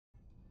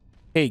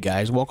Hey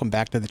guys, welcome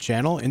back to the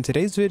channel. In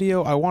today's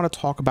video, I want to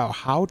talk about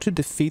how to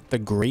defeat the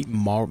Great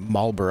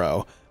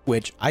Malboro,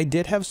 which I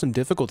did have some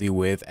difficulty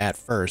with at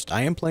first.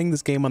 I am playing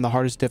this game on the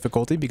hardest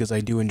difficulty because I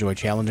do enjoy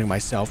challenging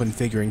myself and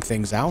figuring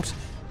things out.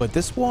 But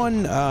this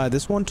one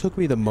took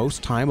me the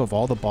most time of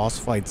all the boss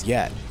fights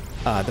yet.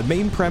 The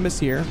main premise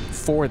here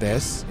for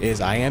this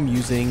is I am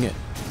using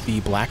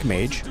the Black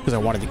Mage because I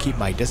wanted to keep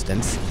my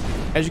distance.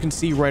 As you can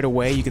see right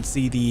away, you can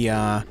see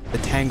the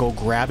Tangle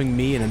grabbing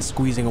me and then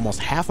squeezing almost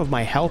half of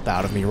my health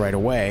out of me right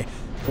away.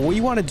 But what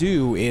you want to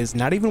do is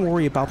not even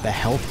worry about the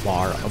health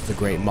bar of the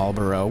Great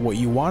Malboro. What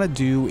you want to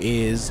do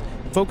is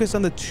focus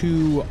on the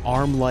two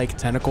arm-like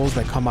tentacles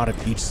that come out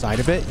of each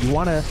side of it. You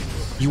want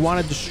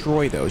to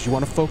destroy those. You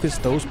want to focus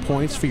those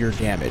points for your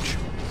damage.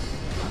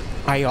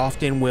 I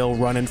often will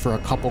run in for a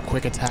couple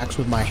quick attacks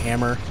with my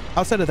hammer.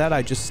 Outside of that,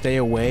 I just stay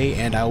away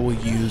and I will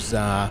use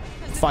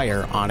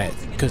fire on it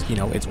because, you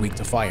know, it's weak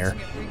to fire.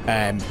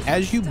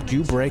 As you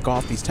do break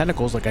off these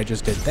tentacles like I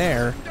just did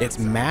there, its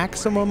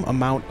maximum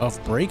amount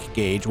of break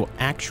gauge will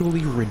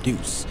actually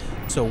reduce.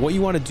 So what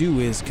you want to do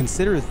is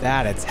consider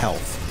that its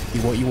health.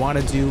 What you want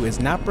to do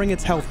is not bring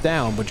its health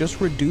down, but just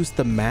reduce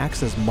the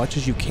max as much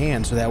as you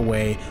can, so that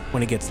way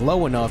when it gets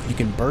low enough, you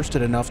can burst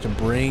it enough to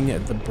bring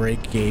the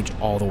break gauge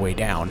all the way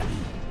down.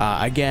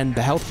 Again,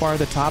 the health bar at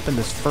the top in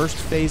this first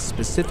phase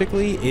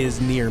specifically is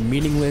near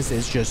meaningless.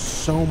 It's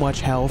just so much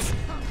health,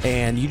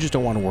 and you just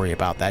don't want to worry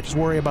about that. Just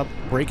worry about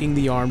breaking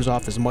the arms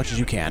off as much as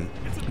you can.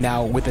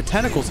 Now, with the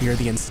tentacles here,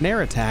 the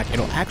ensnare attack,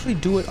 it'll actually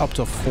do it up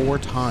to 4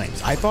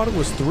 times. I thought it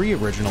was 3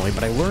 originally,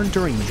 but I learned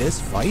during this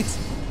fight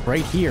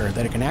right here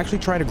that it can actually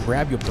try to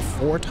grab you up to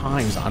 4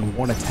 times on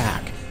one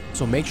attack.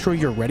 So make sure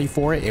you're ready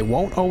for it. It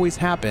won't always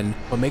happen,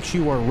 but make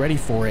sure you are ready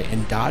for it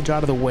and dodge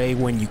out of the way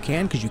when you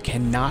can, because you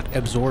cannot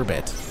absorb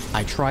it.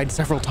 I tried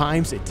several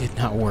times, it did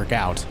not work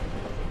out.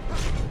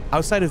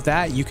 Outside of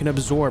that, you can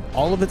absorb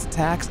all of its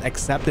attacks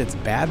except its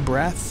bad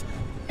breath,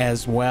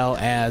 as well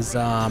as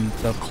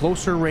the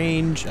closer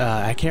range.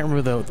 I can't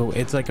remember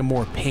it's like a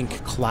more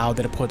pink cloud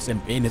that it puts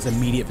in its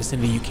immediate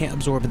vicinity. You can't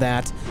absorb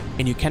that,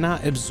 and you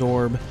cannot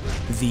absorb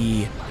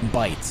the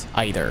bite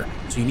either.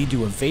 So you need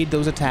to evade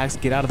those attacks,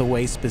 get out of the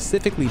way,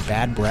 specifically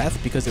bad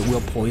breath, because it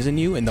will poison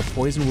you, and the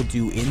poison will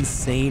do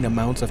insane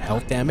amounts of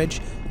health damage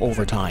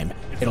over time.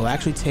 It'll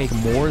actually take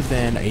more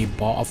than a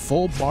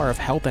full bar of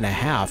health and a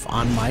half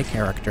on my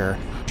character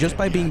just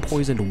by being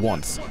poisoned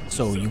once.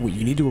 So you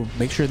need to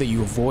make sure that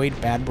you avoid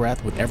bad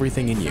breath with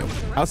everything in you.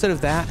 Outside of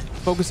that,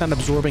 focus on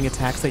absorbing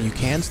attacks that you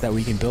can so that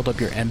we can build up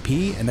your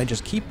MP, and then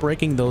just keep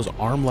breaking those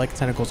arm-like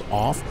tentacles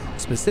off,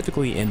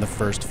 specifically in the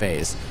first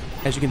phase.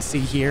 As you can see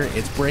here,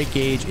 its break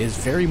gauge is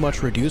very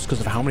much reduced because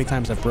of how many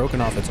times I've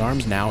broken off its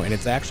arms now, and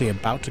it's actually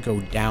about to go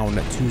down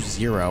to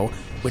 0,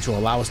 which will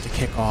allow us to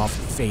kick off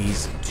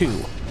phase 2.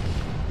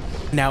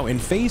 Now in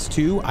phase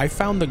 2, I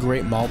found the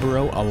Great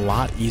Malboro a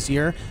lot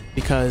easier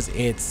because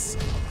it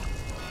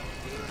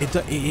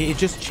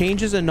just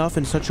changes enough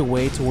in such a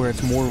way to where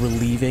it's more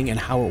relieving in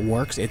how it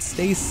works. It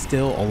stays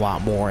still a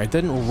lot more. It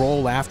didn't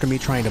roll after me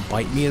trying to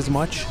bite me as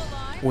much,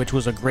 which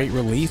was a great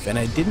relief, and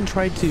it didn't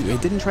try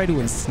to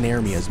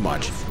ensnare me as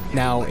much.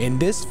 Now in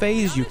this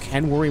phase, you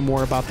can worry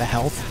more about the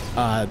health.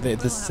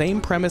 The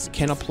same premise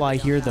can apply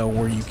here though,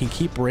 where you can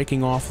keep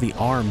breaking off the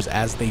arms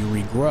as they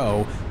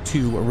regrow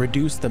to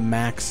reduce the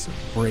max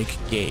break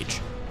gauge.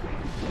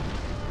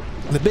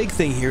 The big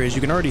thing here is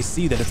you can already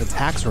see that its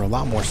attacks are a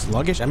lot more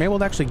sluggish. I'm able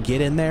to actually get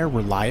in there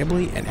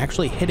reliably and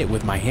actually hit it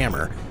with my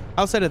hammer.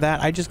 Outside of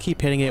that, I just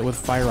keep hitting it with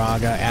Fire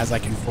Aga as I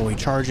can fully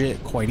charge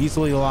it quite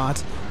easily a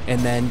lot,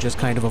 and then just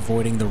kind of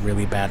avoiding the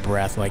really bad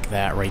breath like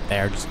that right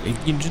there.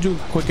 You just do a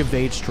quick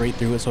evade straight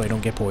through it so I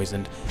don't get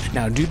poisoned.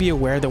 Now, do be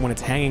aware that when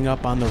it's hanging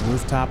up on the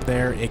rooftop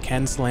there, it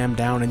can slam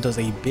down and does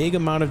a big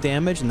amount of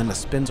damage, and then it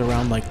spins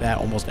around like that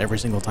almost every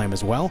single time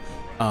as well.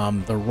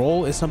 The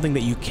roll is something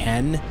that you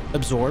can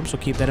absorb, so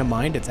keep that in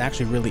mind. It's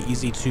actually really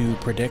easy to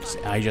predict.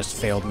 I just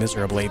failed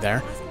miserably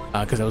there.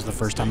 Because that was the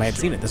first time I had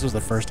seen it. This was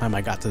the first time I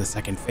got to the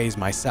second phase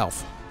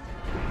myself.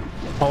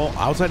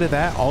 Outside of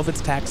that, all of its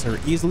attacks are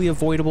easily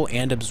avoidable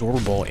and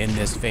absorbable in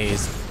this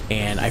phase,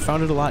 and I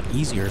found it a lot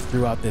easier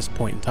throughout this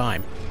point in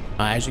time.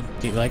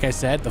 Like I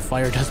said, the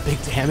fire does big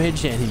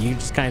damage, and you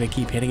just kind of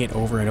keep hitting it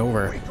over and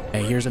over.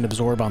 Here's an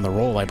absorb on the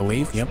roll, I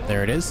believe. Yep,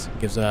 there it is.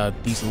 Gives a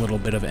decent little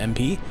bit of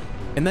MP.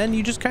 And then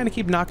you just kind of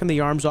keep knocking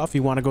the arms off if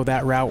you want to go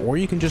that route, or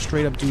you can just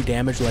straight up do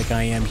damage like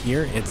I am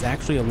here. It's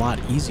actually a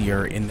lot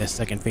easier in this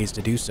second phase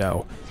to do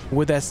so.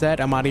 With that said,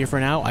 I'm out of here for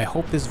now. I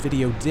hope this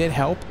video did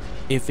help.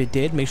 If it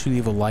did, make sure you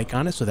leave a like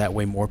on it so that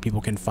way more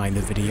people can find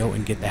the video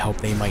and get the help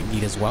they might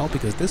need as well,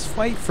 because this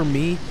fight for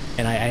me,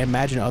 and I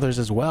imagine others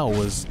as well,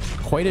 was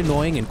quite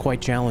annoying and quite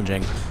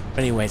challenging.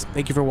 But anyways,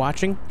 thank you for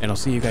watching, and I'll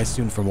see you guys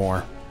soon for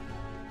more.